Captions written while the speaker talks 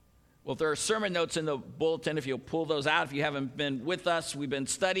Well, if there are sermon notes in the bulletin, if you'll pull those out, if you haven't been with us, we've been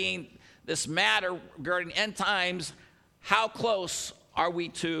studying this matter regarding end times. How close are we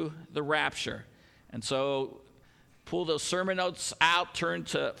to the rapture? And so pull those sermon notes out, turn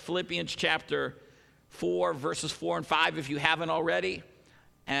to Philippians chapter 4, verses 4 and 5 if you haven't already.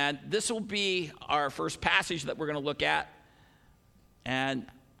 And this will be our first passage that we're going to look at. And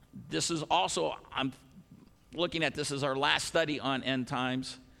this is also, I'm looking at this as our last study on end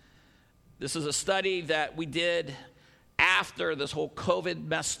times. This is a study that we did after this whole COVID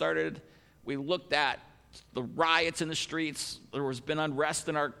mess started. We looked at the riots in the streets. There has been unrest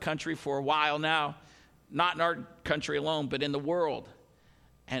in our country for a while now. Not in our country alone, but in the world.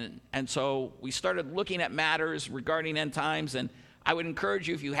 And so we started looking at matters regarding end times. And I would encourage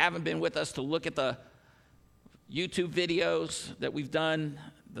you, if you haven't been with us, to look at the YouTube videos that we've done,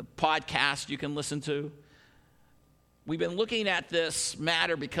 the podcast you can listen to. We've been looking at this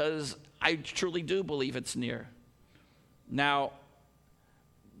matter because I truly do believe it's near. Now,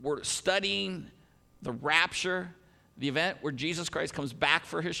 we're studying the rapture, the event where Jesus Christ comes back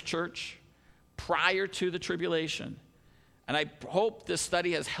for his church prior to the tribulation. And I hope this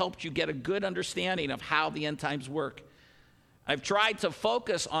study has helped you get a good understanding of how the end times work. I've tried to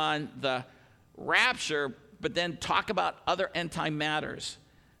focus on the rapture, but then talk about other end time matters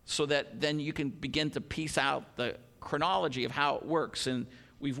so that then you can begin to piece out the chronology of how it works. And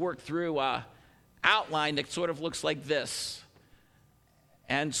we've worked through an outline that sort of looks like this.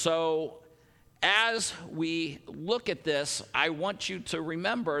 And so as we look at this, I want you to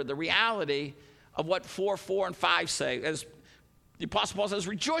remember the reality of what 4, 4, and 5 say. As the Apostle Paul says,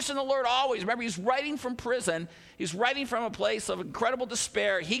 rejoice in the Lord always. Remember, he's writing from prison. He's writing from a place of incredible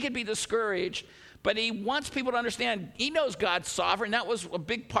despair. He could be discouraged, but he wants people to understand he knows God's sovereign. That was a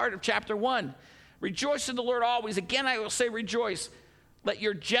big part of chapter 1. Rejoice in the Lord always. Again, I will say rejoice. Let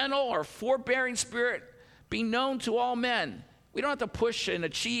your gentle or forbearing spirit be known to all men. We don't have to push and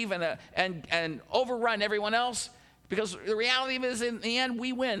achieve and overrun everyone else, because the reality of it is in the end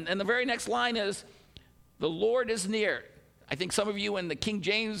we win. And the very next line is, the Lord is near. I think some of you in the King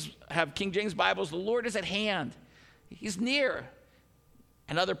James have King James Bibles. The Lord is at hand. He's near.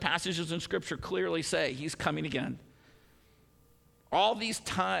 And other passages in Scripture clearly say he's coming again. All these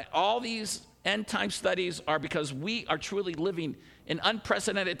end time studies are because we are truly living in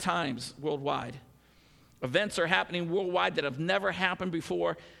unprecedented times worldwide. Events are happening worldwide that have never happened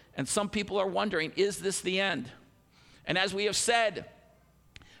before, and some people are wondering, is this the end? And as we have said,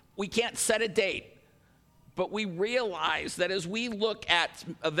 we can't set a date, but we realize that as we look at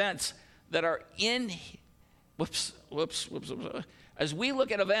events that are as we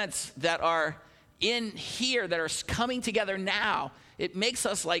look at events that are in here, that are coming together now, it makes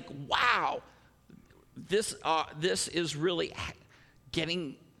us like, wow, this is really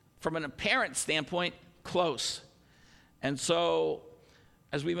getting, from an apparent standpoint, close. And so,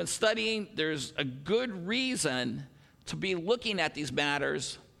 as we've been studying, there's a good reason to be looking at these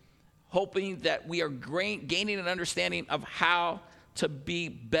matters, hoping that we are gaining an understanding of how to be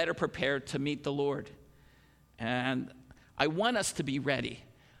better prepared to meet the Lord. And I want us to be ready.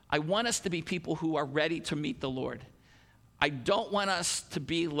 I want us to be people who are ready to meet the Lord. I don't want us to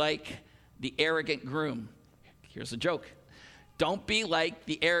be like the arrogant groom. Here's a joke. Don't be like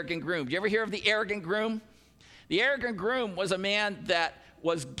the arrogant groom. Do you ever hear of the arrogant groom? The arrogant groom was a man that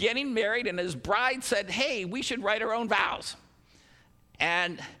was getting married, and his bride said, hey, we should write our own vows.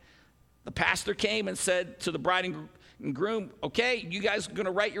 And the pastor came and said to the bride and groom, okay, you guys are going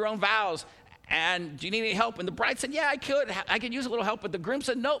to write your own vows, and do you need any help? And the bride said, yeah, I could use a little help. But the groom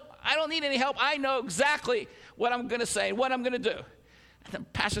said, nope, I don't need any help. I know exactly what I'm going to say and what I'm going to do. And the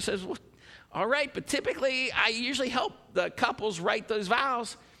pastor says, well, all right, but typically I usually help the couples write those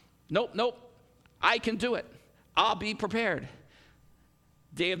vows. Nope, I can do it. I'll be prepared.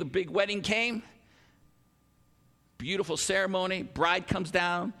 Day of the big wedding came. Beautiful ceremony. Bride comes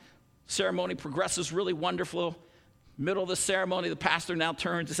down. Ceremony progresses really wonderful. Middle of the ceremony, the pastor now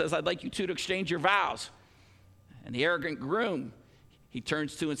turns and says, I'd like you two to exchange your vows. And the arrogant groom, he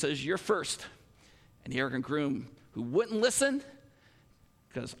turns to and says, you're first. And the arrogant groom, who wouldn't listen,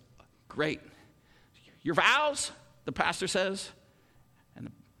 goes, great. Your vows, the pastor says. And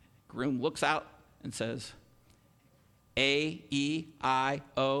the groom looks out and says, A-E-I-O-U,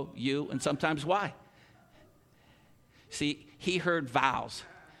 and sometimes Y. See, he heard vows.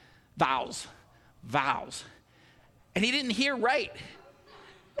 And he didn't hear right.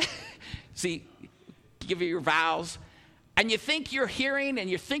 See, give you your vows, and you think you're hearing, and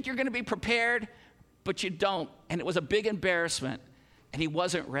you think you're going to be prepared, but you don't. And it was a big embarrassment, and he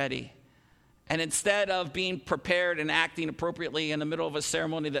wasn't ready. And instead of being prepared and acting appropriately in the middle of a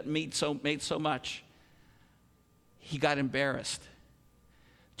ceremony that made so much, he got embarrassed.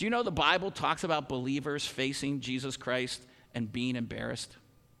 Do you know the Bible talks about believers facing Jesus Christ and being embarrassed?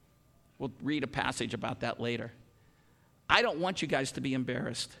 We'll read a passage about that later. I don't want you guys to be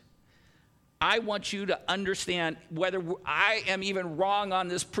embarrassed. I want you to understand, whether I am even wrong on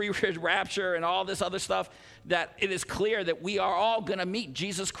this pre-rapture and all this other stuff, that it is clear that we are all going to meet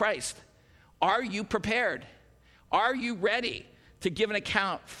Jesus Christ. Are you prepared? Are you ready to give an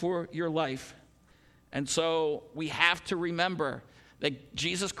account for your life? And so we have to remember that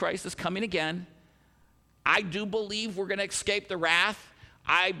Jesus Christ is coming again. I do believe we're going to escape the wrath.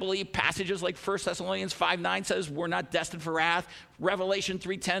 I believe passages like 1 Thessalonians 5:9 says we're not destined for wrath. Revelation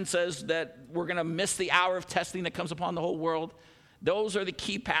 3:10 says that we're going to miss the hour of testing that comes upon the whole world. Those are the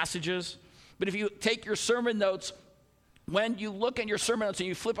key passages. But if you take your sermon notes, when you look at your sermon notes and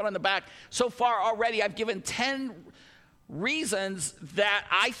you flip it on the back, so far already I've given 10 reasons that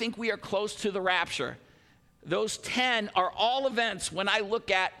I think we are close to the rapture. Those 10 are all events when I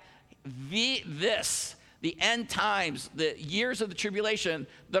look at the end times, the years of the tribulation,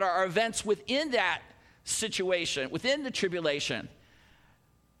 that are events within that situation, within the tribulation.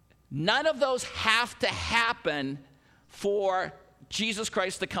 None of those have to happen for Jesus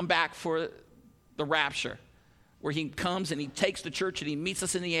Christ to come back for the rapture, where he comes and he takes the church and he meets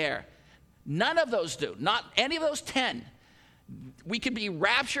us in the air. None of those do. Not any of those 10. We could be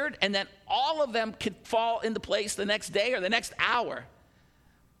raptured and then all of them could fall into place the next day or the next hour.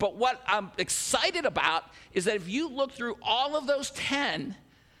 But what I'm excited about is that if you look through all of those 10,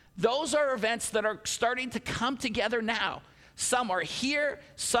 those are events that are starting to come together now. Some are here,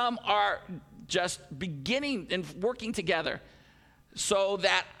 some are just beginning and working together. So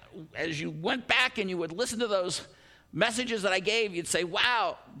that as you went back and you would listen to those messages that I gave, you'd say,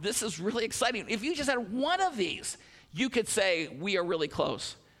 wow, this is really exciting. If you just had one of these, you could say, we are really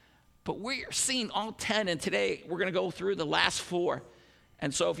close. But we're seeing all 10, and today we're going to go through the last 4.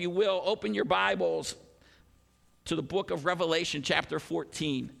 And so if you will, open your Bibles to the book of Revelation, chapter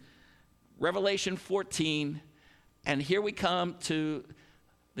 14. Revelation 14, and here we come to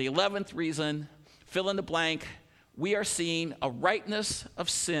the 11th reason, fill in the blank. We are seeing a rightness of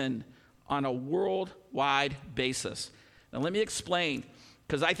sin on a worldwide basis. Now let me explain,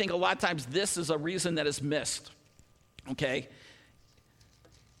 because I think a lot of times this is a reason that is missed. Okay?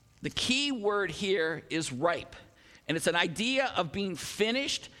 The key word here is ripe. And it's an idea of being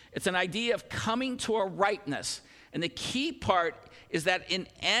finished. It's an idea of coming to a ripeness. And the key part is that in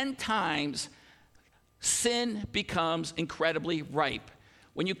end times, sin becomes incredibly ripe.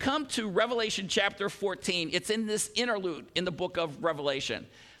 When you come to Revelation chapter 14, it's in this interlude in the book of Revelation.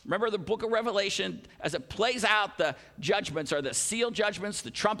 Remember the book of Revelation, as it plays out, the judgments are the seal judgments,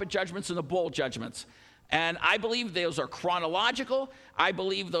 the trumpet judgments, and the bowl judgments. And I believe those are chronological. I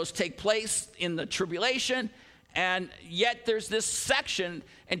believe those take place in the tribulation. And yet there's this section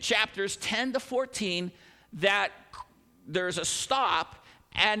in chapters 10 to 14 that there's a stop,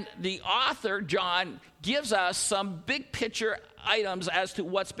 and the author, John, gives us some big picture items as to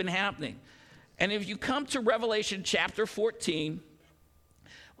what's been happening. And if you come to Revelation chapter 14,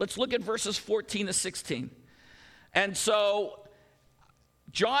 let's look at verses 14 to 16. And so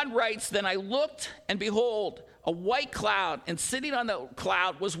John writes, then I looked, and behold, a white cloud, and sitting on the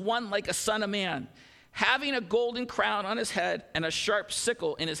cloud was one like a son of man, having a golden crown on his head and a sharp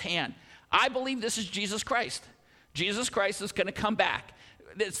sickle in his hand. I believe this is Jesus Christ. Jesus Christ is going to come back.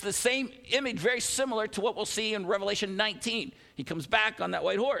 It's the same image, very similar to what we'll see in Revelation 19. He comes back on that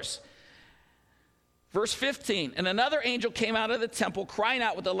white horse. Verse 15, and another angel came out of the temple, crying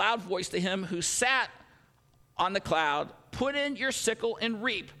out with a loud voice to him who sat on the cloud, put in your sickle and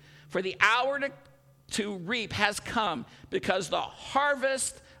reap, for the hour to reap has come, because the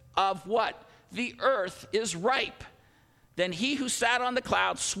harvest of what? The earth is ripe. Then he who sat on the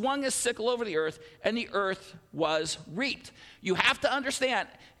cloud swung his sickle over the earth, and the earth was reaped. You have to understand,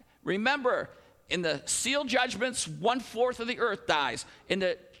 remember, in the seal judgments, 1/4 of the earth dies. In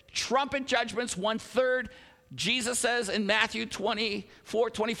the trumpet judgments, 1/3. Jesus says in Matthew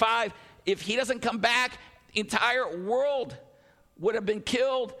 24:25, if he doesn't come back, the entire world would have been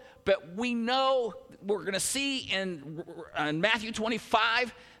killed. But we know, we're going to see in Matthew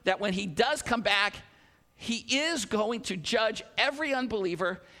 25, that when he does come back, he is going to judge every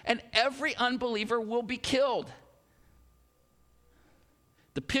unbeliever, and every unbeliever will be killed.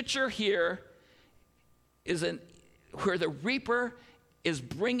 The picture here is where the reaper is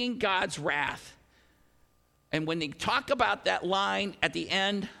bringing God's wrath. And when they talk about that line at the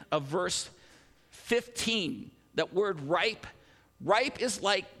end of verse 15, that word ripe is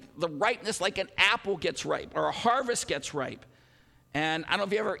like the ripeness like an apple gets ripe or a harvest gets ripe. And I don't know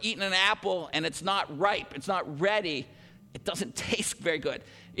if you've ever eaten an apple and it's not ripe, it's not ready, it doesn't taste very good.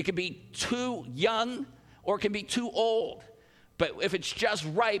 It can be too young or it can be too old. But if it's just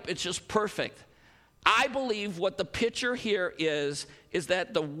ripe, it's just perfect. I believe what the picture here is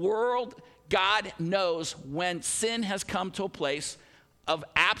that the world, God knows when sin has come to a place of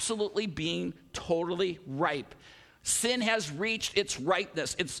absolutely being totally ripe. Sin has reached its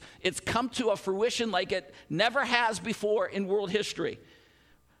ripeness. It's come to a fruition like it never has before in world history.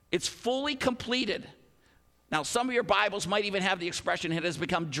 It's fully completed. Now, some of your Bibles might even have the expression, it has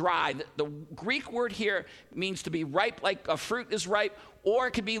become dry. The Greek word here means to be ripe like a fruit is ripe, or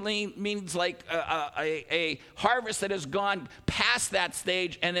it could be means like a harvest that has gone past that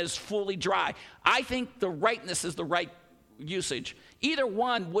stage and is fully dry. I think the ripeness is the right usage. Either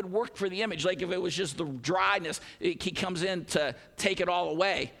one would work for the image. Like if it was just the dryness, he comes in to take it all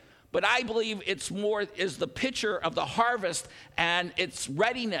away. But I believe it's more is the picture of the harvest and its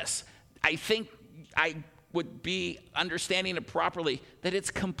readiness. I think I would be understanding it properly, that it's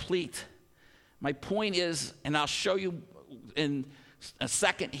complete. My point is, and I'll show you in a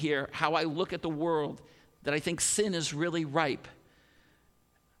second here, how I look at the world, that I think sin is really ripe.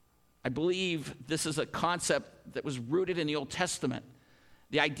 I believe this is a concept that was rooted in the Old Testament.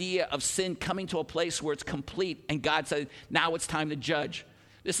 The idea of sin coming to a place where it's complete, and God said, now it's time to judge.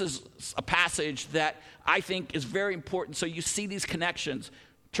 This is a passage that I think is very important, so you see these connections.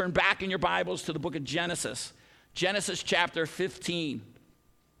 Turn back in your Bibles to the book of Genesis. Genesis chapter 15.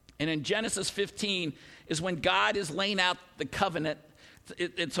 And in Genesis 15 is when God is laying out the covenant.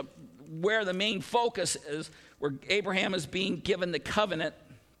 It's where the main focus is, where Abraham is being given the covenant.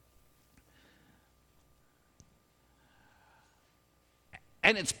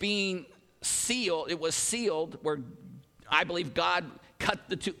 And it's being sealed. It was sealed where I believe God cut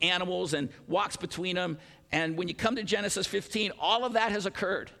the two animals and walks between them. And when you come to Genesis 15, all of that has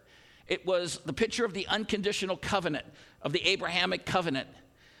occurred. It was the picture of the unconditional covenant, of the Abrahamic covenant.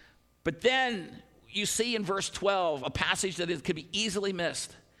 But then you see in verse 12 a passage that could be easily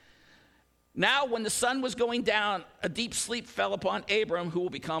missed. Now when the sun was going down, a deep sleep fell upon Abram, who will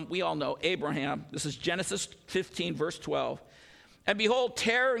become, we all know, Abraham. This is Genesis 15, verse 12. And behold,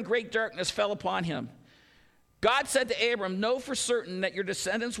 terror and great darkness fell upon him. God said to Abram, know for certain that your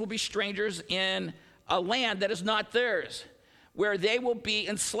descendants will be strangers in a land that is not theirs, where they will be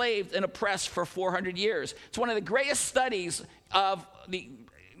enslaved and oppressed for 400 years. It's one of the greatest studies of the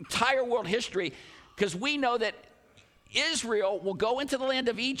entire world history, because we know that Israel will go into the land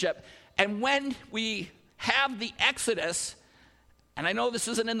of Egypt, and when we have the Exodus, and I know this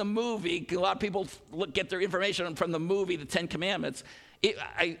isn't in the movie, a lot of people get their information from the movie, the Ten Commandments.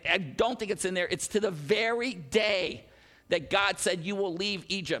 I don't think it's in there. It's to the very day that God said you will leave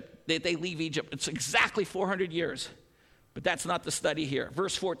Egypt, that they leave Egypt. It's exactly 400 years. But that's not the study here.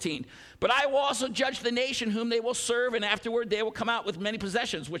 Verse 14. But I will also judge the nation whom they will serve, and afterward they will come out with many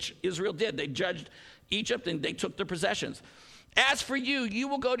possessions, which Israel did. They judged Egypt and they took their possessions. As for you, you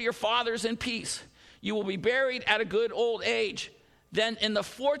will go to your fathers in peace. You will be buried at a good old age. Then in the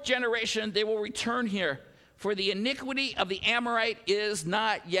fourth generation they will return here, for the iniquity of the Amorite is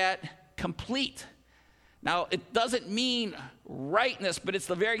not yet complete. Now, it doesn't mean rightness, but it's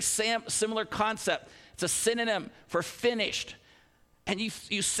the very similar concept. It's a synonym for finished. And you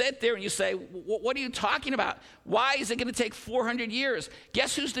sit there and you say, what are you talking about? Why is it going to take 400 years?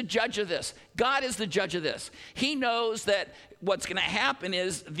 Guess who's the judge of this? God is the judge of this. He knows that what's going to happen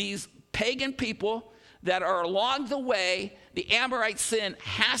is these pagan people that are along the way, the Amorite sin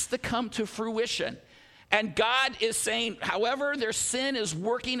has to come to fruition. And God is saying, however, their sin is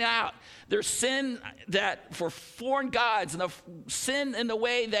working out, their sin that for foreign gods and the sin in the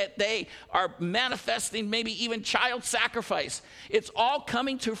way that they are manifesting maybe even child sacrifice, it's all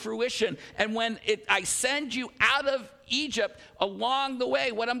coming to fruition. And when I send you out of Egypt along the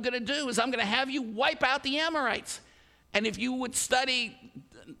way, what I'm going to do is I'm going to have you wipe out the Amorites. And if you would study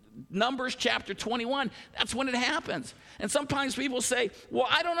Numbers chapter 21, that's when it happens. And sometimes people say, well,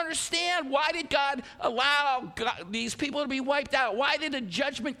 I don't understand. Why did God allow these people to be wiped out? Why did a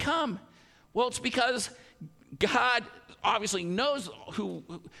judgment come? Well, it's because God obviously knows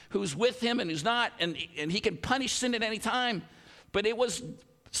who's with him and who's not, and he can punish sin at any time. But it was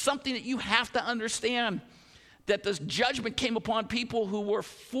something that you have to understand, that this judgment came upon people who were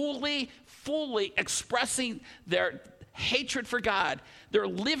fully expressing their hatred for God. They're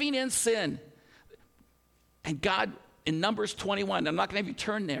living in sin. And God, in Numbers 21, I'm not going to have you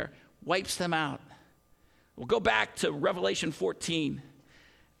turn there, wipes them out. We'll go back to Revelation 14.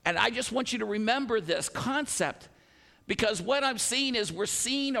 And I just want you to remember this concept, Because what I'm seeing is we're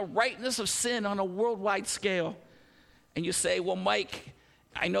seeing a rightness of sin on a worldwide scale. And you say, well, Mike,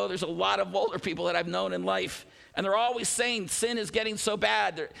 I know there's a lot of older people that I've known in life, and they're always saying sin is getting so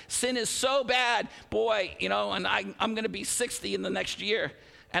bad. Sin is so bad, boy, and I'm going to be 60 in the next year.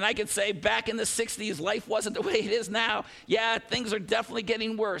 And I can say back in the 60s, life wasn't the way it is now. Yeah, things are definitely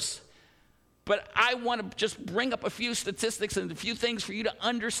getting worse. But I want to just bring up a few statistics and a few things for you to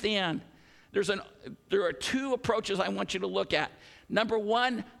understand. There are two approaches I want you to look at. Number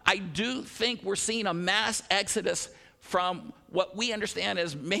one, I do think we're seeing a mass exodus from what we understand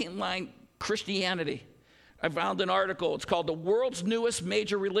as mainline Christianity. I found an article. It's called The World's Newest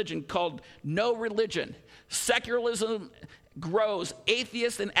Major Religion, called No Religion. Secularism grows.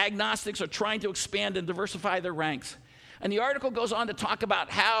 Atheists and agnostics are trying to expand and diversify their ranks. And the article goes on to talk about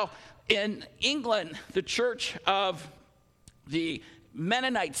how in England, the church of the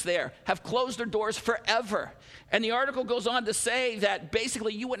Mennonites there have closed their doors forever. And the article goes on to say that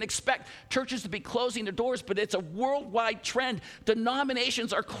basically you wouldn't expect churches to be closing their doors, but it's a worldwide trend.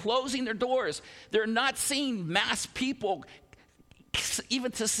 Denominations are closing their doors. They're not seeing mass people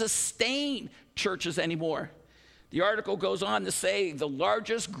even to sustain churches anymore. The article goes on to say the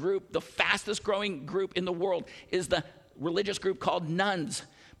largest group, the fastest growing group in the world is the religious group called nuns.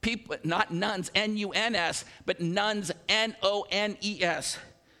 People, not nuns, N-U-N-S, but nuns, N-O-N-E-S.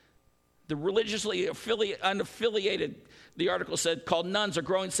 The religiously unaffiliated, the article said, called nuns are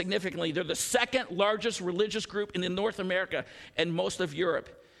growing significantly. They're the second largest religious group in North America and most of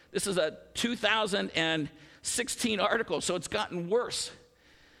Europe. This is a 2016 article, so it's gotten worse.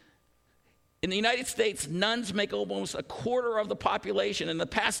 In the United States, nuns make almost a quarter of the population. In the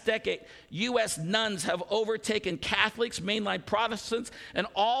past decade, U.S. nuns have overtaken Catholics, mainline Protestants, and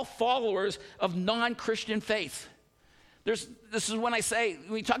all followers of non-Christian faith. This is when I say,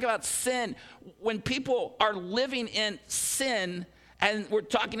 when we talk about sin, when people are living in sin, and we're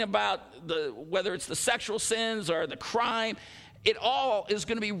talking about whether it's the sexual sins or the crime, it all is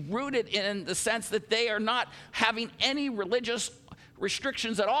going to be rooted in the sense that they are not having any religious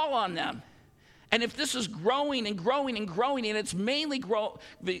restrictions at all on them. And if this is growing and growing and growing, and it's mainly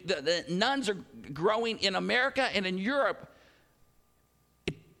the nuns are growing in America and in Europe,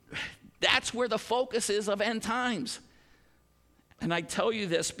 that's where the focus is of end times. And I tell you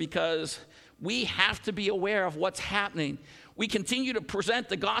this because we have to be aware of what's happening. We continue to present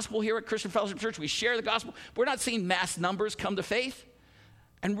the gospel here at Christian Fellowship Church. We share the gospel. We're not seeing mass numbers come to faith.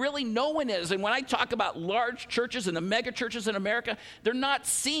 And really no one is. And when I talk about large churches and the mega churches in America, they're not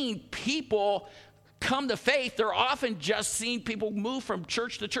seeing people come to faith. They're often just seeing people move from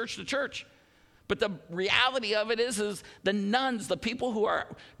church to church to church. But the reality of it is the nuns, the people who are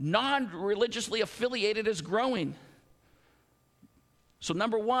non-religiously affiliated, is growing. So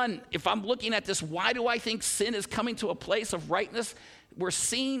number one, if I'm looking at this, why do I think sin is coming to a place of rightness? We're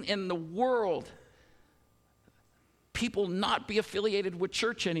seeing in the world people not be affiliated with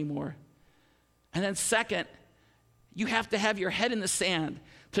church anymore. And then second, you have to have your head in the sand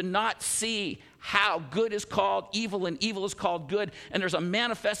to not see how good is called evil and evil is called good. And there's a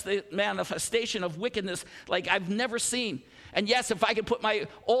manifestation of wickedness like I've never seen. And yes, if I could put my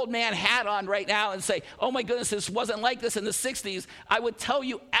old man hat on right now and say, oh my goodness, this wasn't like this in the 60s, I would tell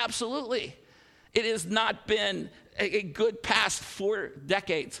you absolutely. It has not been a good past 4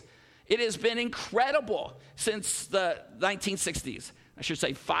 decades. It has been incredible since the 1960s. I should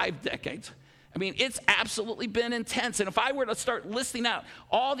say 5 decades. I mean, it's absolutely been intense. And if I were to start listing out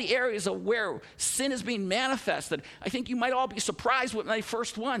all the areas of where sin is being manifested, I think you might all be surprised with my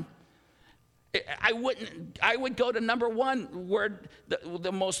first one. I would go to number one, where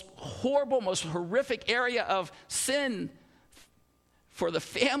the most horrible, most horrific area of sin for the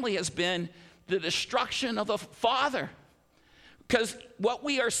family has been the destruction of the father. Because what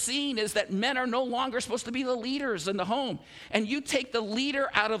we are seeing is that men are no longer supposed to be the leaders in the home. And you take the leader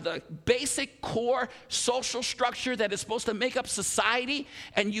out of the basic core social structure that is supposed to make up society,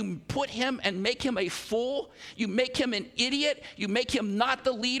 and you put him and make him a fool. You make him an idiot. You make him not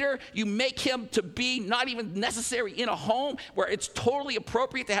the leader. You make him to be not even necessary in a home where it's totally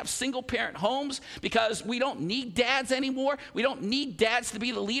appropriate to have single-parent homes, because we don't need dads anymore. We don't need dads to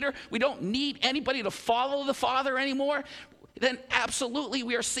be the leader. We don't need anybody to follow the father anymore. Then absolutely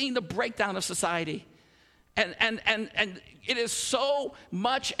we are seeing the breakdown of society. And it is so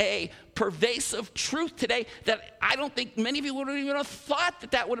much a pervasive truth today that I don't think many of you would even have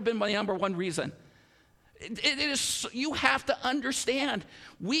thought that would have been my number one reason. It is, you have to understand,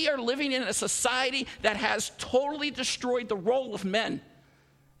 we are living in a society that has totally destroyed the role of men.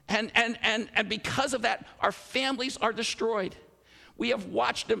 And because of that, our families are destroyed. We have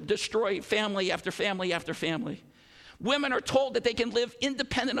watched them destroy family after family after family. Women are told that they can live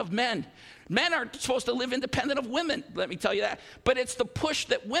independent of men. Men aren't supposed to live independent of women, let me tell you that. But it's the push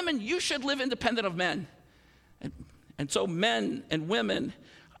that women, you should live independent of men. And so men and women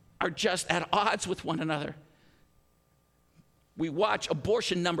are just at odds with one another. We watch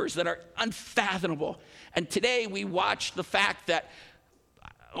abortion numbers that are unfathomable. And today we watch the fact that,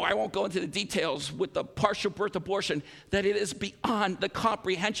 I won't go into the details with the partial birth abortion, that it is beyond the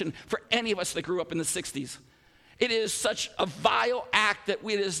comprehension for any of us that grew up in the 60s. It is such a vile act that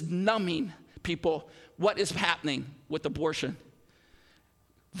it is numbing people what is happening with abortion.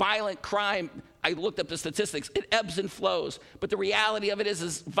 Violent crime, I looked up the statistics, it ebbs and flows. But the reality of it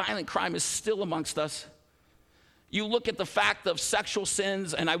is violent crime is still amongst us. You look at the fact of sexual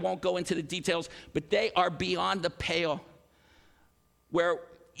sins, and I won't go into the details, but they are beyond the pale. Where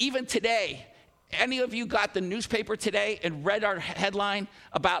even today, any of you got the newspaper today and read our headline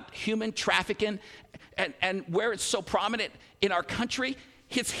about human trafficking and where it's so prominent in our country?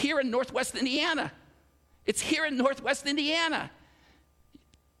 It's here in Northwest Indiana. It's here in Northwest Indiana.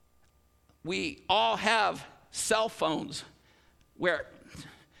 We all have cell phones where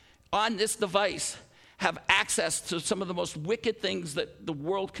on this device have access to some of the most wicked things that the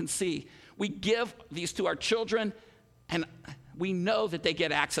world can see. We give these to our children, and we know that they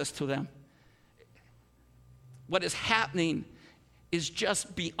get access to them. What is happening is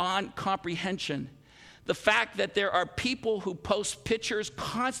just beyond comprehension. The fact that there are people who post pictures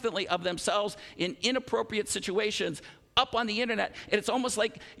constantly of themselves in inappropriate situations up on the internet, and it's almost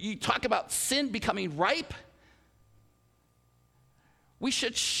like you talk about sin becoming ripe. We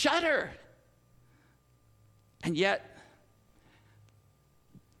should shudder. And yet,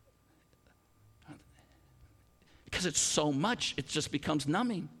 because it's so much, it just becomes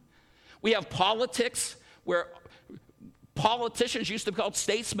numbing. We have politics where politicians used to be called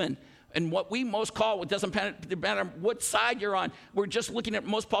statesmen. And what we most call, it doesn't matter what side you're on, we're just looking at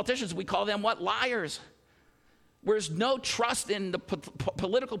most politicians, we call them what? Liars. There's no trust in the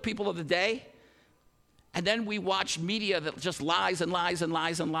political people of the day. And then we watch media that just lies and lies and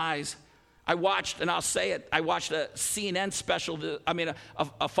lies and lies. I watched, and I'll say it, I watched a CNN special,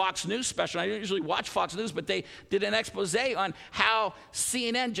 a Fox News special. I don't usually watch Fox News, but they did an expose on how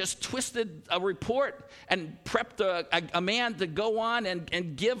CNN just twisted a report and prepped a man to go on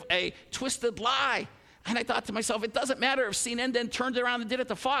and give a twisted lie. And I thought to myself, it doesn't matter if CNN then turned around and did it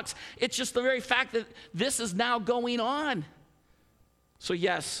to Fox. It's just the very fact that this is now going on. So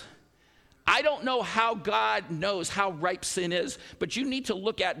yes, I don't know how God knows how ripe sin is, but you need to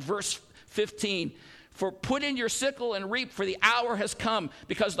look at verse 15. For put in your sickle and reap, for the hour has come,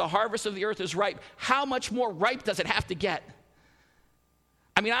 because the harvest of the earth is ripe. How much more ripe does it have to get?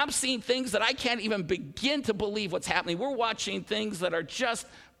 I mean, I'm seeing things that I can't even begin to believe what's happening. We're watching things that are just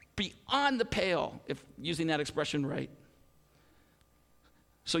beyond the pale, if using that expression right.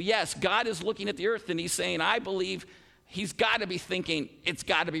 So yes, God is looking at the earth and he's saying, I believe he's got to be thinking it's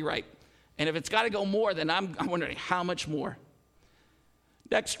got to be ripe. And if it's got to go more, then I'm wondering how much more.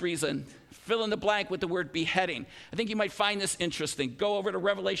 Next reason, fill in the blank with the word beheading. I think you might find this interesting. Go over to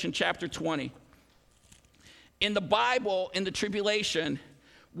Revelation chapter 20. In the Bible, in the tribulation,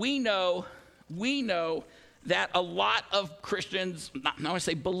 we know that a lot of Christians, I want to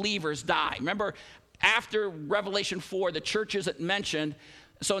say believers, die. Remember, after Revelation 4, the church isn't mentioned.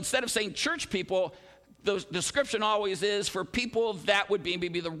 So instead of saying church people, the description always is for people that would be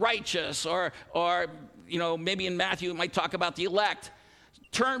maybe the righteous, or maybe in Matthew it might talk about the elect.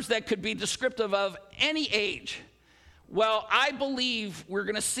 Terms that could be descriptive of any age. Well, I believe we're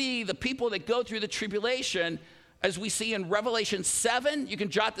going to see the people that go through the tribulation, as we see in Revelation 7, you can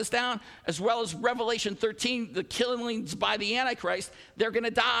jot this down, as well as Revelation 13, the killings by the Antichrist, they're going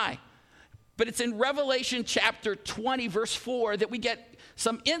to die. But it's in Revelation chapter 20, verse 4, that we get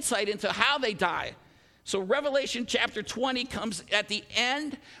some insight into how they die. So Revelation chapter 20 comes at the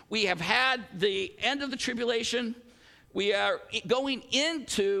end. We have had the end of the tribulation. We are going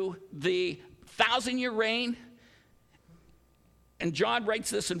into the 1,000-year reign. And John writes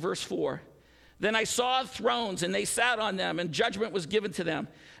this in verse 4. Then I saw thrones, and they sat on them, and judgment was given to them.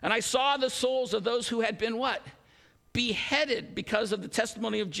 And I saw the souls of those who had been what? Beheaded because of the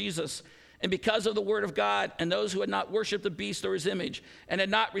testimony of Jesus and because of the word of God, and those who had not worshipped the beast or his image and had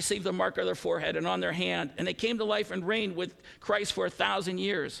not received the mark of their forehead and on their hand. And they came to life and reigned with Christ for 1,000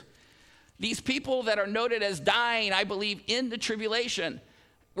 years. These people that are noted as dying, I believe, in the tribulation,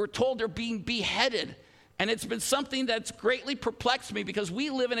 we're told they're being beheaded. And it's been something that's greatly perplexed me, because we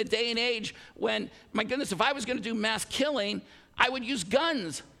live in a day and age when, my goodness, if I was going to do mass killing, I would use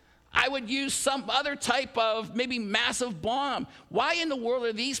guns. I would use some other type of maybe massive bomb. Why in the world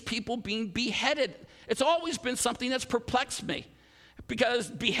are these people being beheaded? It's always been something that's perplexed me because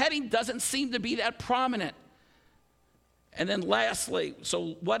beheading doesn't seem to be that prominent. And then lastly,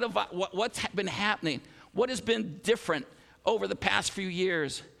 so what's been happening? What has been different over the past few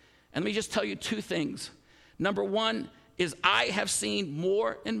years? And let me just tell you two things. Number one is I have seen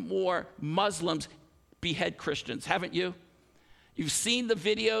more and more Muslims behead Christians, haven't you? You've seen the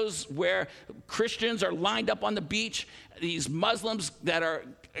videos where Christians are lined up on the beach. These Muslims that are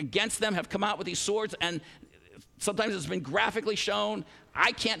against them have come out with these swords, and sometimes it's been graphically shown.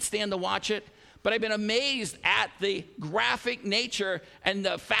 I can't stand to watch it, but I've been amazed at the graphic nature and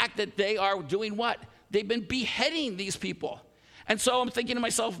the fact that they are doing what? They've been beheading these people. And so I'm thinking to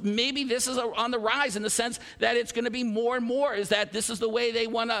myself, maybe this is on the rise in the sense that it's going to be more and more, is that this is the way they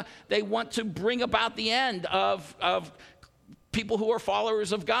want to bring about the end of people who are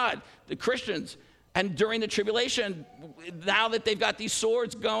followers of God, the Christians. And during the tribulation, now that they've got these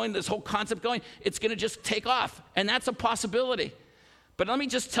swords going, this whole concept going, it's going to just take off. And that's a possibility. But let me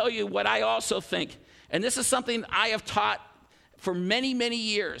just tell you what I also think. And this is something I have taught for many, many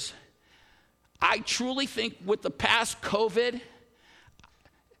years. I truly think with the past COVID,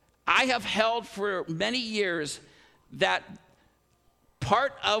 I have held for many years that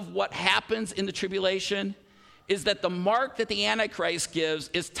part of what happens in the tribulation is that the mark that the Antichrist gives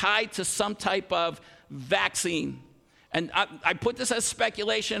is tied to some type of vaccine. And I put this as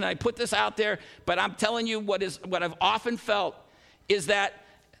speculation, I put this out there, but I'm telling you what I've often felt is that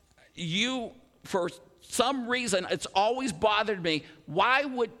for some reason, it's always bothered me, why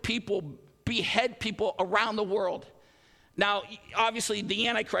would people behead people around the world? Now, obviously, the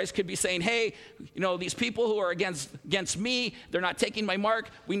Antichrist could be saying, hey, these people who are against me, they're not taking my mark,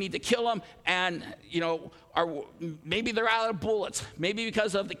 we need to kill them, and, maybe they're out of bullets. Maybe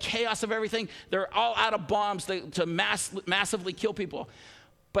because of the chaos of everything, they're all out of bombs to massively kill people.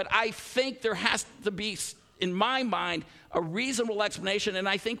 But I think there has to be, in my mind, a reasonable explanation, and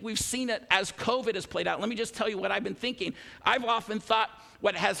I think we've seen it as COVID has played out. Let me just tell you what I've been thinking. I've often thought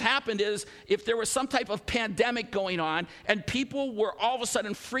what has happened is if there was some type of pandemic going on and people were all of a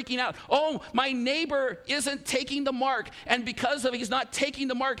sudden freaking out, oh, my neighbor isn't taking the mark, and because he's not taking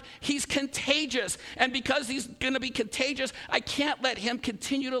the mark, he's contagious, and because he's going to be contagious, I can't let him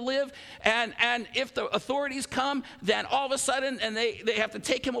continue to live, and if the authorities come, then all of a sudden, and they have to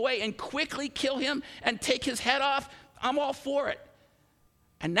take him away and quickly kill him and take his head off, I'm all for it.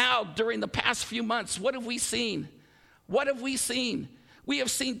 And now, during the past few months, what have we seen? What have we seen? We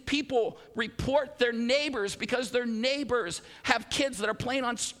have seen people report their neighbors because their neighbors have kids that are playing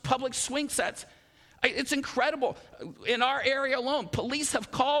on public swing sets. It's incredible. In our area alone, police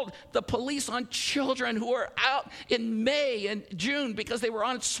have called the police on children who are out in May and June because they were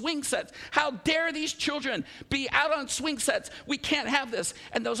on swing sets. How dare these children be out on swing sets? We can't have this.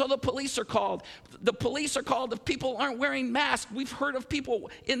 And those other police are called. The police are called if people aren't wearing masks. We've heard of people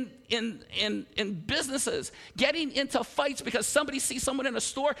in businesses getting into fights because somebody sees someone in a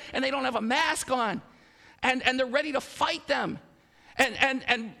store and they don't have a mask on. And they're ready to fight them.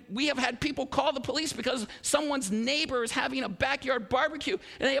 And we have had people call the police because someone's neighbor is having a backyard barbecue,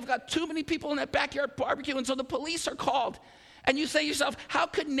 and they have got too many people in that backyard barbecue, and so the police are called. And you say to yourself, how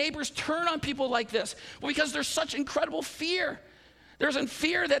could neighbors turn on people like this? Well, because there's such incredible fear. There's a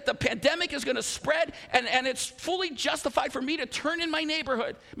fear that the pandemic is going to spread, and it's fully justified for me to turn in my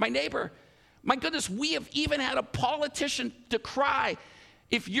neighbor. My goodness, we have even had a politician decry,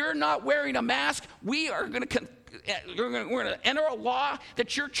 if you're not wearing a mask, we're going to enter a law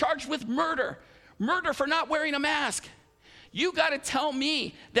that you're charged with murder for not wearing a mask. You got to tell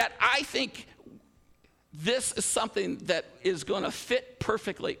me that I think this is something that is going to fit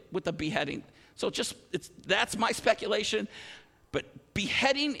perfectly with the beheading. So that's my speculation. But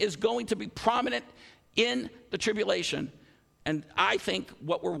beheading is going to be prominent in the tribulation. And I think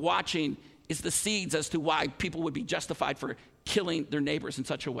what we're watching is the seeds as to why people would be justified for killing their neighbors in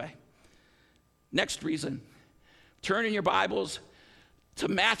such a way. Next reason. Turn in your Bibles to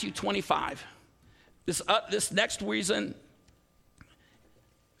Matthew 25. This next reason,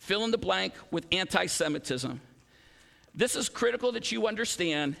 fill in the blank with anti-Semitism. This is critical that you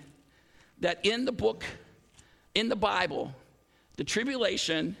understand that in the Bible, the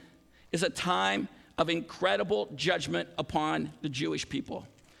tribulation is a time of incredible judgment upon the Jewish people.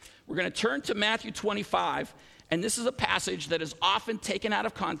 We're going to turn to Matthew 25, and this is a passage that is often taken out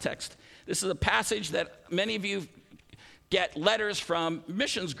of context. This is a passage that many of you get letters from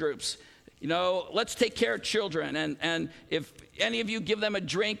missions groups. Let's take care of children, and if any of you give them a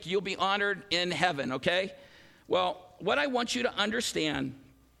drink, you'll be honored in heaven, okay? Well, what I want you to understand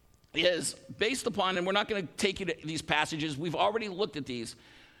is based upon, and we're not going to take you to these passages, we've already looked at these.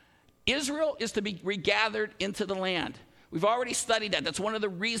 Israel is to be regathered into the land. We've already studied that. That's one of the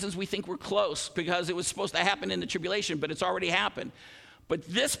reasons we think we're close, because it was supposed to happen in the tribulation, but it's already happened. But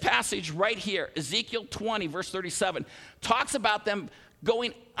this passage right here, Ezekiel 20, verse 37, talks about them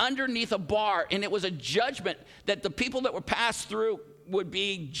going underneath a bar, and it was a judgment that the people that were passed through would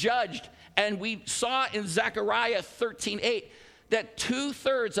be judged. And we saw in Zechariah 13:8 that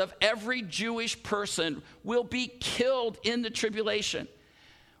 2/3 of every Jewish person will be killed in the tribulation.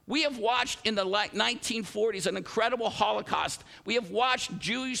 We have watched in the 1940s an incredible Holocaust. We have watched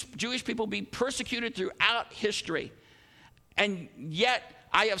Jewish people be persecuted throughout history. And yet,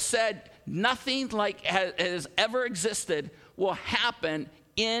 I have said nothing like has ever existed will happen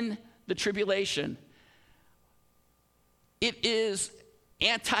in the tribulation. It is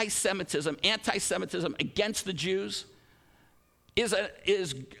anti-Semitism against the Jews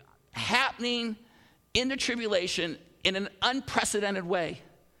is happening in the tribulation in an unprecedented way.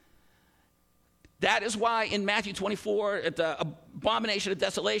 That is why in Matthew 24, at the abomination of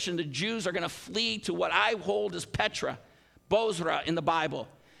desolation, the Jews are going to flee to what I hold as Petra, Bozrah in the Bible.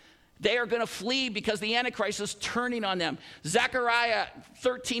 They are going to flee because the Antichrist is turning on them. Zechariah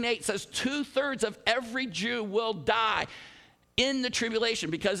 13:8 says 2/3 of every Jew will die in the tribulation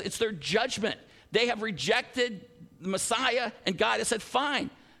because it's their judgment. They have rejected the Messiah, and God has said,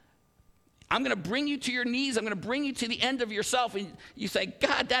 fine, I'm going to bring you to your knees. I'm going to bring you to the end of yourself. And you say,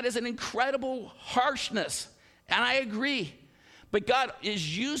 God, that is an incredible harshness. And I agree. But God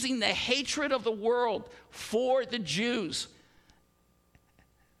is using the hatred of the world for the Jews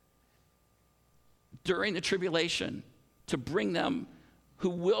during the tribulation to bring them who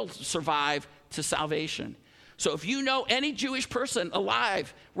will survive to salvation. So if you know any Jewish person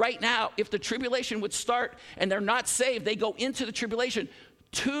alive right now, if the tribulation would start and they're not saved, they go into the tribulation,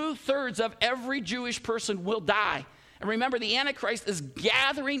 2/3 of every Jewish person will die. And remember, the Antichrist is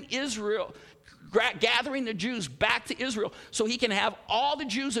gathering Israel, gathering the Jews back to Israel so he can have all the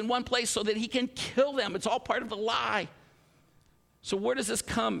Jews in one place so that he can kill them. It's all part of the lie. So where does this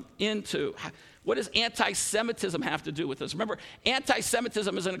come into? What does anti-Semitism have to do with this? Remember,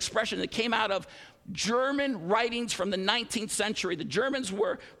 anti-Semitism is an expression that came out of German writings from the 19th century. The Germans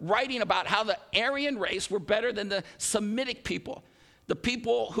were writing about how the Aryan race were better than the Semitic people, the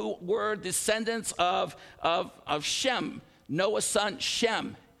people who were descendants of Shem, Noah's son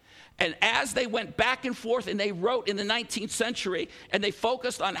Shem. And as they went back and forth and they wrote in the 19th century and they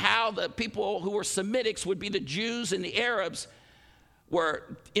focused on how the people who were Semitics would be the Jews and the Arabs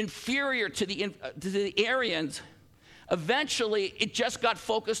were inferior to the Aryans, eventually it just got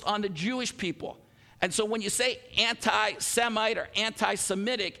focused on the Jewish people. And so when you say anti-Semite or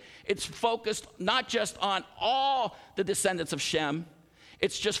anti-Semitic, it's focused not just on all the descendants of Shem,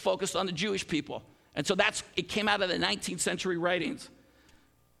 it's just focused on the Jewish people. And so it came out of the 19th century writings.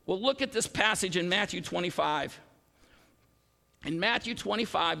 Well, look at this passage in Matthew 25. In Matthew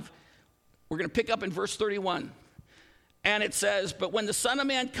 25, we're going to pick up in verse 31. And it says, but when the Son of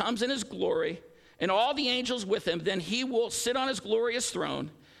Man comes in his glory, and all the angels with him, then he will sit on his glorious throne,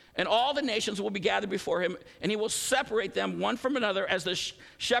 and all the nations will be gathered before him, and he will separate them one from another as the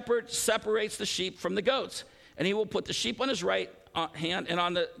shepherd separates the sheep from the goats. And he will put the sheep on his right hand and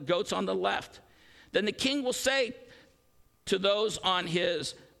on the goats on the left. Then the king will say to those on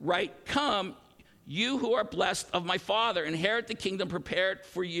his right, come, you who are blessed of my Father, inherit the kingdom prepared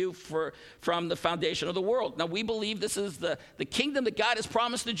for you from the foundation of the world. Now, we believe this is the kingdom that God has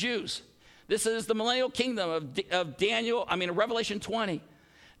promised the Jews. This is the millennial kingdom of Revelation 20.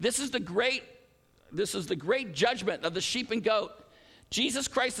 This is the great judgment of the sheep and goat. Jesus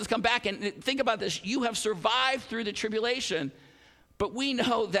Christ has come back, and think about this. You have survived through the tribulation, but we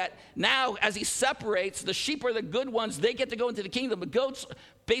know that now as he separates, the sheep are the good ones. They get to go into the kingdom. The goats,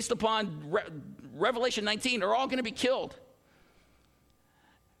 based upon Revelation 19, are all going to be killed.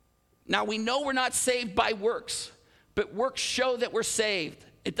 Now, we know we're not saved by works, but works show that we're saved.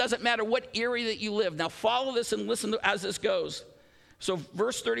 It doesn't matter what area that you live. Now, follow this and listen as this goes. So,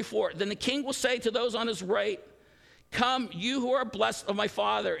 verse 34, then the king will say to those on his right, come, you who are blessed of my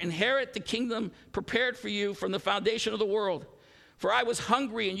Father, inherit the kingdom prepared for you from the foundation of the world. For I was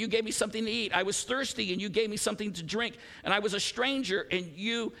hungry, and you gave me something to eat. I was thirsty, and you gave me something to drink. And I was a stranger, and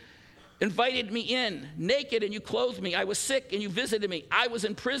you invited me in. Naked, and you clothed me. I was sick, and you visited me. I was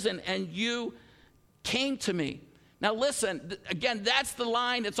in prison, and you came to me. Now listen, again, that's the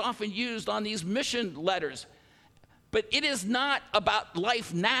line that's often used on these mission letters. But it is not about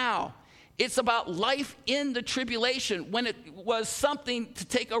life now. It's about life in the tribulation, when it was something to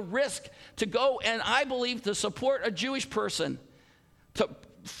take a risk to go and, I believe, to support a Jewish person, to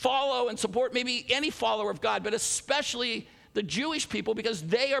follow and support maybe any follower of God, but especially the Jewish people because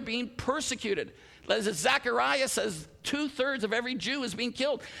they are being persecuted. As Zechariah says, 2/3 of every Jew is being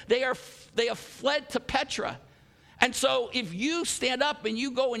killed. They have fled to Petra. And so if you stand up and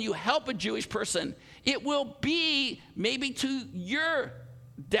you go and you help a Jewish person, it will be maybe to your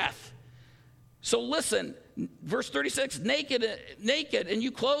death. So listen, verse 36, naked and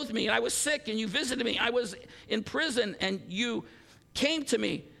you clothed me, and I was sick and you visited me. I was in prison and you came to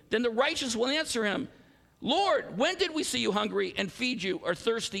me. Then the righteous will answer him, Lord, when did we see you hungry and feed you, or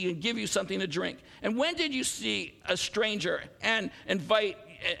thirsty and give you something to drink? And when did you see a stranger and invite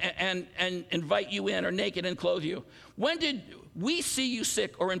you in, or naked and clothe you? When did we see you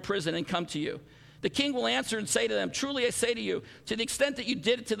sick or in prison and come to you? The king will answer and say to them, truly I say to you, to the extent that you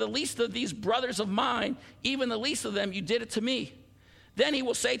did it to the least of these brothers of mine, even the least of them, you did it to me. Then he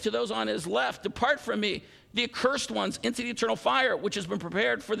will say to those on his left, depart from me, the accursed ones, into the eternal fire, which has been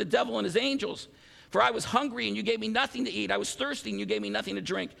prepared for the devil and his angels. For I was hungry, and you gave me nothing to eat. I was thirsty, and you gave me nothing to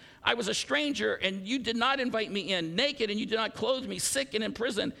drink. I was a stranger, and you did not invite me in. Naked, and you did not clothe me. Sick and in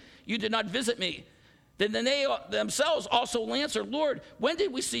prison, you did not visit me. Then they themselves also will answer, Lord, when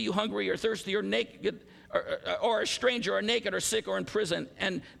did we see you hungry or thirsty or naked, or a stranger or naked or sick or in prison,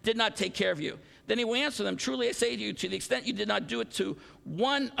 and did not take care of you? Then he will answer them, truly I say to you, to the extent you did not do it to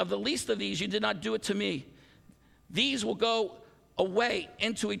one of the least of these, you did not do it to me. These will go away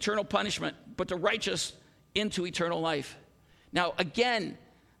into eternal punishment, but the righteous into eternal life. Now, again,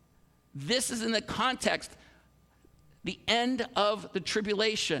 this is in the context, the end of the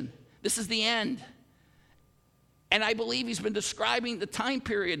tribulation. This is the end. And I believe he's been describing the time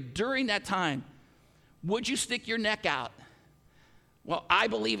period during that time. Would you stick your neck out? Well, I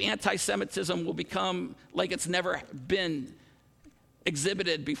believe anti-Semitism will become like it's never been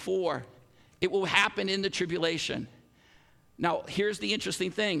exhibited before. It will happen in the tribulation. Now, here's the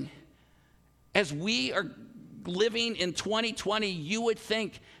interesting thing. As we are living in 2020, you would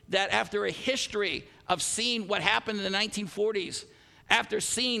think that after a history of seeing what happened in the 1940s, after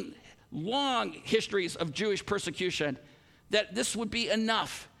seeing long histories of Jewish persecution, that this would be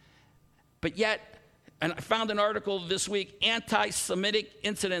enough. But yet, and I found an article this week, anti-Semitic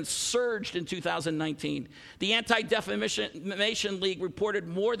incidents surged in 2019. The Anti-Defamation League reported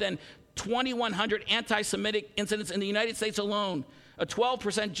more than 2,100 anti-Semitic incidents in the United States alone, a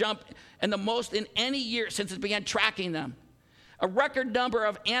 12% jump, and the most in any year since it began tracking them. A record number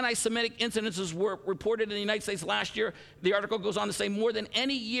of anti-Semitic incidences were reported in the United States last year. The article goes on to say more than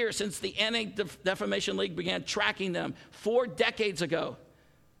any year since the Anti-Defamation League began tracking them 4 decades ago.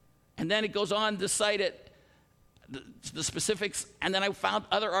 And then it goes on to cite it, the specifics, and then I found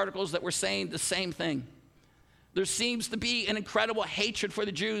other articles that were saying the same thing. There seems to be an incredible hatred for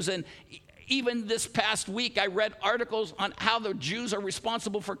the Jews, and even this past week I read articles on how the Jews are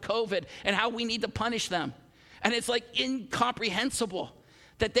responsible for COVID and how we need to punish them. And it's like incomprehensible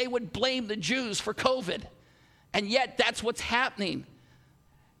that they would blame the Jews for COVID. And yet that's what's happening.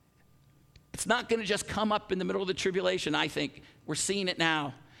 It's not going to just come up in the middle of the tribulation, I think. We're seeing it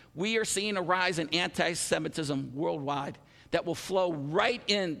now. We are seeing a rise in anti-Semitism worldwide that will flow right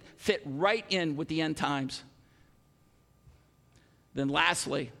in, fit right in with the end times. Then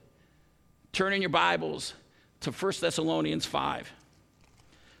lastly, turn in your Bibles to 1 Thessalonians 5.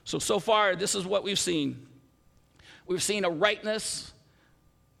 So far, this is what we've seen. We've seen a rightness,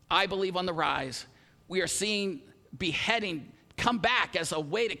 I believe, on the rise. We are seeing beheading come back as a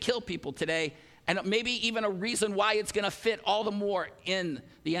way to kill people today, and maybe even a reason why it's going to fit all the more in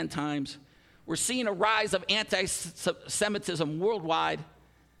the end times. We're seeing a rise of anti-Semitism worldwide,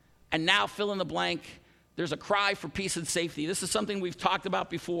 and now fill in the blank, there's a cry for peace and safety. This is something we've talked about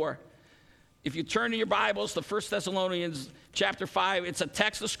before. If you turn to your Bibles to 1 Thessalonians chapter 5, it's a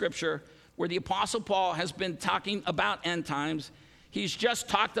text of Scripture where the Apostle Paul has been talking about end times. He's just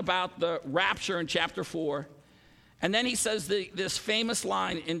talked about the rapture in chapter 4. And then he says this famous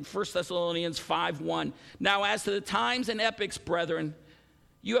line in 1 Thessalonians 5:1. Now, as to the times and epochs, brethren,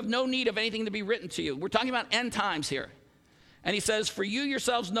 you have no need of anything to be written to you. We're talking about end times here. And he says, for you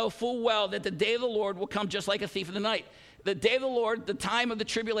yourselves know full well that the day of the Lord will come just like a thief in the night. The day of the Lord, the time of the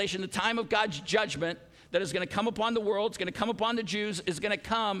tribulation, the time of God's judgment that is going to come upon the world, it's going to come upon the Jews, is going to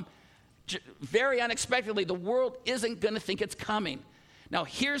come very unexpectedly. The world isn't going to think it's coming. Now,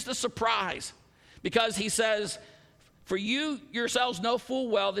 here's the surprise, because he says, for you yourselves know full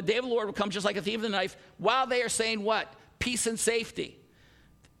well the day of the Lord will come just like a thief in the night, while they are saying what? Peace and safety.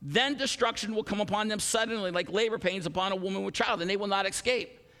 Then destruction will come upon them suddenly, like labor pains upon a woman with child, and they will not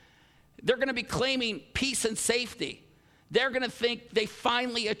escape. They're going to be claiming peace and safety. They're going to think they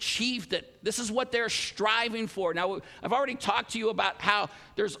finally achieved it. This is what they're striving for. Now, I've already talked to you about how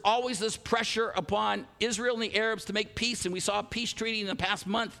there's always this pressure upon Israel and the Arabs to make peace, and we saw a peace treaty in the past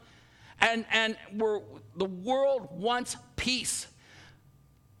month. And the world wants peace.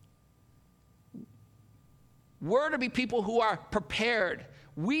 We're to be people who are prepared.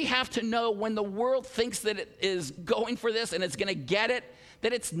 We have to know when the world thinks that it is going for this and it's going to get it,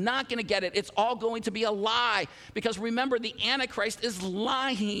 that it's not going to get it. It's all going to be a lie. Because remember, the Antichrist is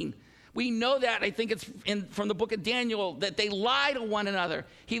lying. We know that. I think it's from the book of Daniel, that they lie to one another.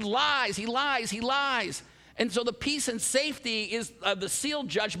 He lies, he lies, he lies. And so the peace and safety is the sealed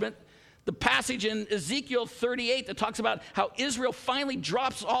judgment. The passage in Ezekiel 38 that talks about how Israel finally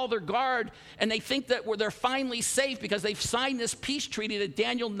drops all their guard and they think that they're finally safe because they've signed this peace treaty that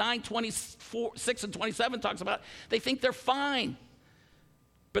Daniel 9:26 and 27 talks about. They think they're fine.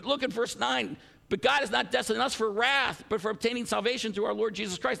 But look at verse 9. But God has not destined us for wrath, but for obtaining salvation through our Lord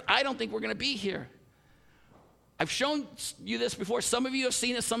Jesus Christ. I don't think we're going to be here. I've shown you this before. Some of you have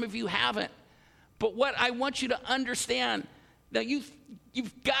seen it, some of you haven't. But what I want you to understand, now you've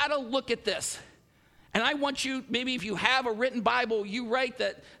got to look at this. And I want you, maybe if you have a written Bible, you write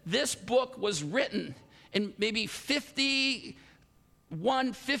that this book was written in maybe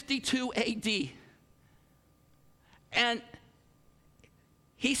 51, 52 AD. And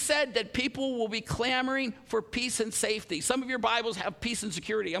he said that people will be clamoring for peace and safety. Some of your Bibles have peace and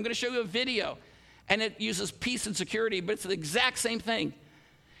security. I'm going to show you a video, and it uses peace and security, but it's the exact same thing.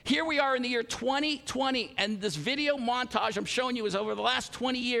 Here we are in the year 2020, and this video montage I'm showing you is over the last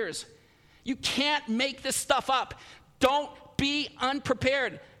 20 years. You can't make this stuff up. Don't be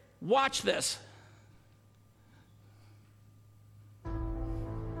unprepared. Watch this.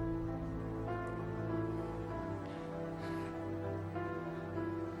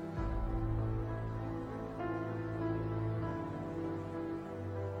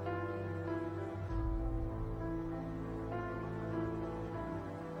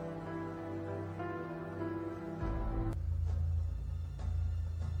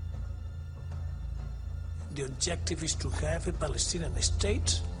 The objective is to have a Palestinian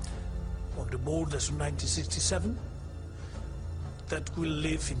state on the borders of 1967 that will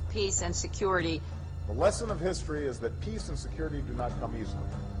live in peace and security. The lesson of history is that peace and security do not come easily.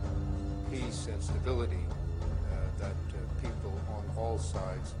 Peace and stability that people on all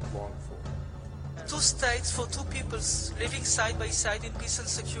sides long for. 2 states for 2 peoples living side by side in peace and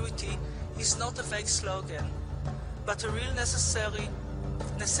security is not a vague slogan, but a real necessity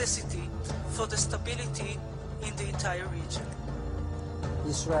for the stability in the entire region.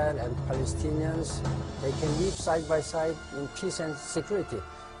 Israel and Palestinians, they can live side by side in peace and security.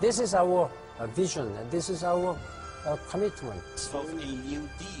 This is our vision, and this is our commitment. Of a new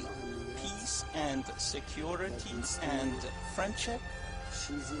deal, peace and security and friendship.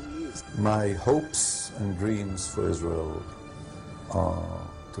 My hopes and dreams for Israel are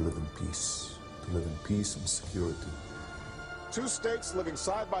to live in peace and security. 2 states living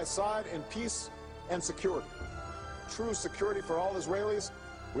side by side in peace and security. True security for all Israelis.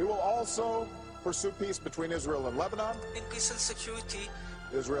 We will also pursue peace between Israel and Lebanon. In peace and security.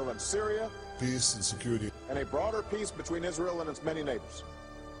 Israel and Syria. Peace and security. And a broader peace between Israel and its many neighbors.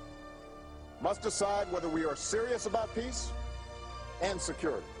 Must decide whether we are serious about peace and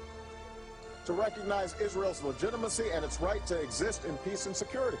security. To recognize Israel's legitimacy and its right to exist in peace and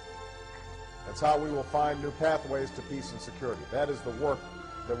security. That's how we will find new pathways to peace and security. That is the work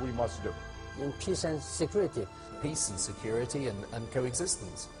that we must do. In peace and security. Peace and security and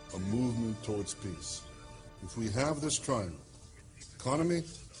coexistence. A movement towards peace. If we have this triangle, economy,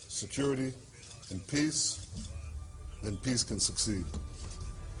 security, and peace, then peace can succeed.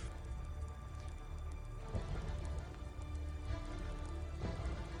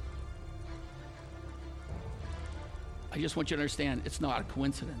 I just want you to understand, it's not a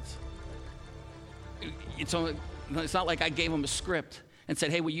coincidence. It's not like I gave them a script and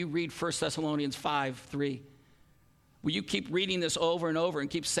said, hey, will you read 1 Thessalonians 5:3? Will you keep reading this over and over and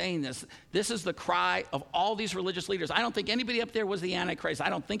keep saying this? This is the cry of all these religious leaders. I don't think anybody up there was the Antichrist.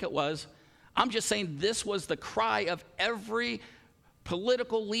 I don't think it was. I'm just saying this was the cry of every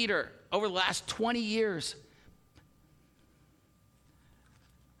political leader over the last 20 years.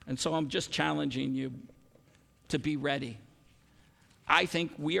 And so I'm just challenging you to be ready. I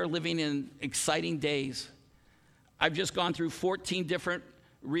think we are living in exciting days. I've just gone through 14 different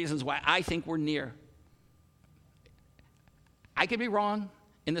reasons why I think we're near. I could be wrong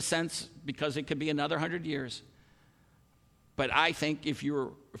in the sense because it could be another 100 years. But I think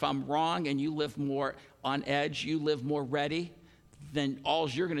if I'm wrong and you live more on edge, you live more ready, then all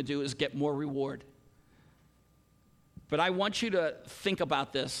you're going to do is get more reward. But I want you to think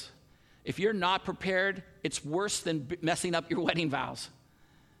about this. If you're not prepared, it's worse than messing up your wedding vows.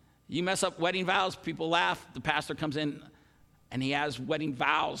 You mess up wedding vows, people laugh. The pastor comes in and he has wedding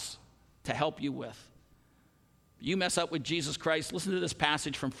vows to help you with. You mess up with Jesus Christ. Listen to this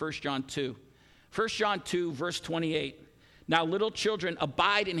passage from 1 John 2. 1 John 2, verse 28. Now, little children,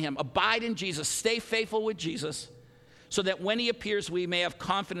 abide in him. Abide in Jesus. Stay faithful with Jesus, so that when he appears, we may have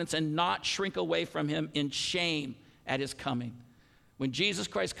confidence and not shrink away from him in shame at his coming. When Jesus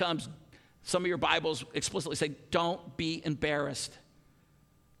Christ comes, some of your Bibles explicitly say, don't be embarrassed.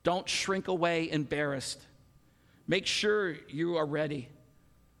 Don't shrink away embarrassed. Make sure you are ready.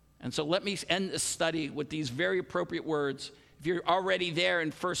 And so let me end this study with these very appropriate words. If you're already there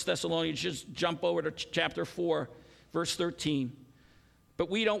in 1 Thessalonians, just jump over to chapter 4, verse 13. But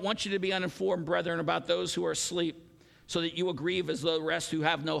we don't want you to be uninformed, brethren, about those who are asleep, so that you will grieve as the rest who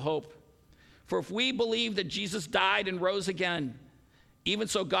have no hope. For if we believe that Jesus died and rose again, even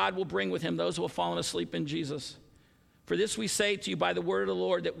so God will bring with him those who have fallen asleep in Jesus. For this we say to you by the word of the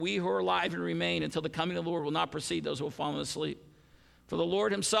Lord, that we who are alive and remain until the coming of the Lord will not precede those who have fallen asleep. For the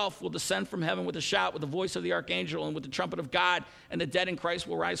Lord himself will descend from heaven with a shout, with the voice of the archangel, and with the trumpet of God, and the dead in Christ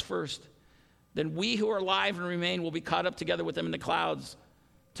will rise first. Then we who are alive and remain will be caught up together with them in the clouds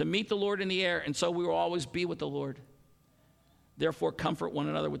to meet the Lord in the air, and so we will always be with the Lord. Therefore, comfort one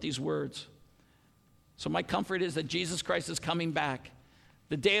another with these words. So my comfort is that Jesus Christ is coming back.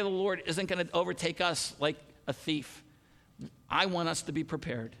 The day of the Lord isn't going to overtake us like a thief. I want us to be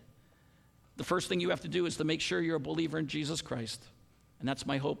prepared. The first thing you have to do is to make sure you're a believer in Jesus Christ. And that's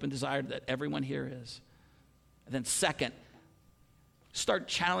my hope and desire that everyone here is. And then second, start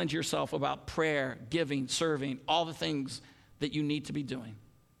challenge yourself about prayer, giving, serving, all the things that you need to be doing.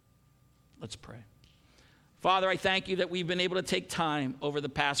 Let's pray. Father, I thank you that we've been able to take time over the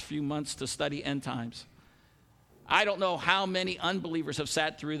past few months to study end times. I don't know how many unbelievers have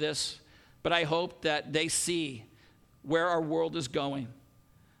sat through this, but I hope that they see where our world is going.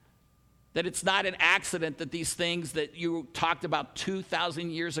 That it's not an accident that these things that you talked about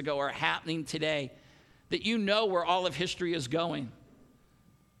 2,000 years ago are happening today. That you know where all of history is going.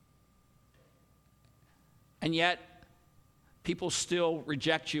 And yet, people still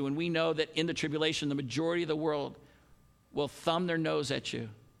reject you. And we know that in the tribulation, the majority of the world will thumb their nose at you.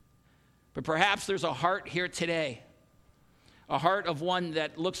 But perhaps there's a heart here today. A heart of one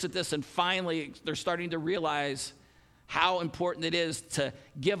that looks at this and finally they're starting to realize how important it is to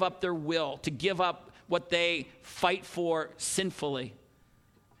give up their will, to give up what they fight for sinfully.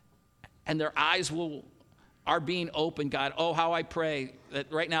 And their eyes are being opened, God. Oh, how I pray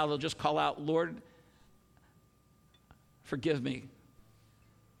that right now they'll just call out, Lord, forgive me.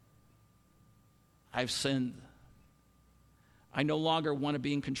 I've sinned. I no longer want to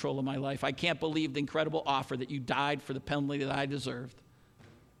be in control of my life. I can't believe the incredible offer that you died for the penalty that I deserved.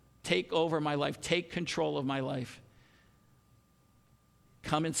 Take over my life. Take control of my life.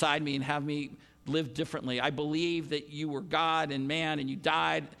 Come inside me and have me live differently. I believe that you were God and man and you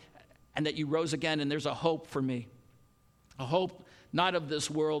died and that you rose again, and there's a hope for me. A hope not of this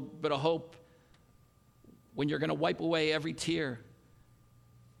world, but a hope when you're going to wipe away every tear,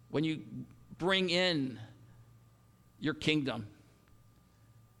 when you bring in your kingdom.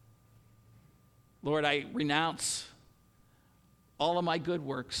 Lord, I renounce all of my good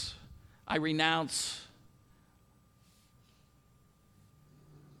works. I renounce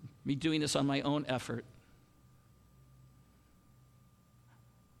me doing this on my own effort.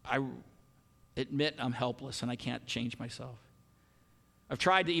 I admit I'm helpless and I can't change myself. I've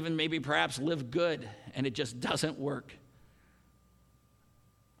tried to even maybe perhaps live good, and it just doesn't work.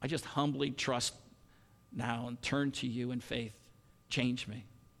 I just humbly trust now and turn to you in faith. Change me.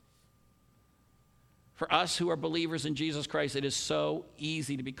 For us who are believers in Jesus Christ, it is so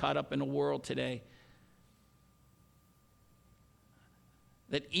easy to be caught up in a world today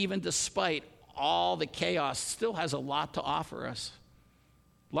that even despite all the chaos, still has a lot to offer us.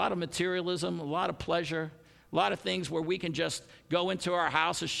 A lot of materialism, a lot of pleasure, a lot of things where we can just go into our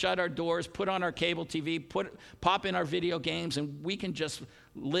houses, shut our doors, put on our cable TV, pop in our video games, and we can just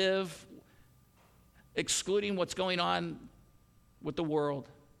live excluding what's going on with the world.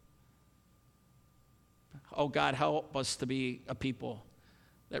 Oh God, help us to be a people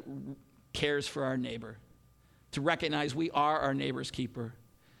that cares for our neighbor, to recognize we are our neighbor's keeper.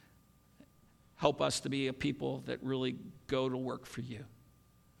 Help us to be a people that really go to work for you,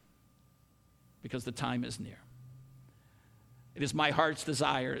 because the time is near. It is my heart's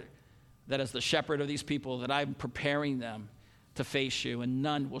desire that as the shepherd of these people, that I'm preparing them to face you, and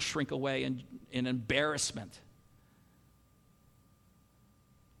none will shrink away in embarrassment.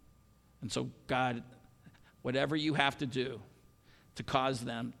 And so, God, whatever you have to do to cause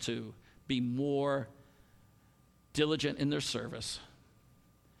them to be more diligent in their service,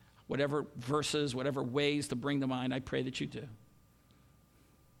 whatever verses, whatever ways to bring to mind, I pray that you do.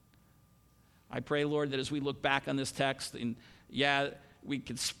 I pray, Lord, that as we look back on this text, and we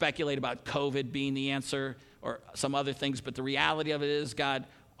could speculate about COVID being the answer or some other things, but the reality of it is, God,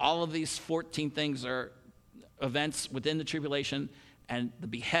 all of these 14 things are events within the tribulation, and the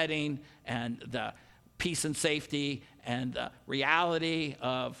beheading and the peace and safety and the reality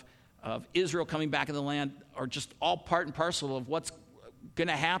of Israel coming back in the land are just all part and parcel of what's going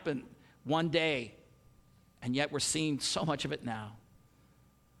to happen one day. And yet we're seeing so much of it now.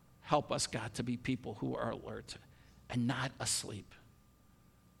 Help us, God, to be people who are alert and not asleep.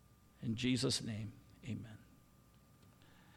 In Jesus' name, amen.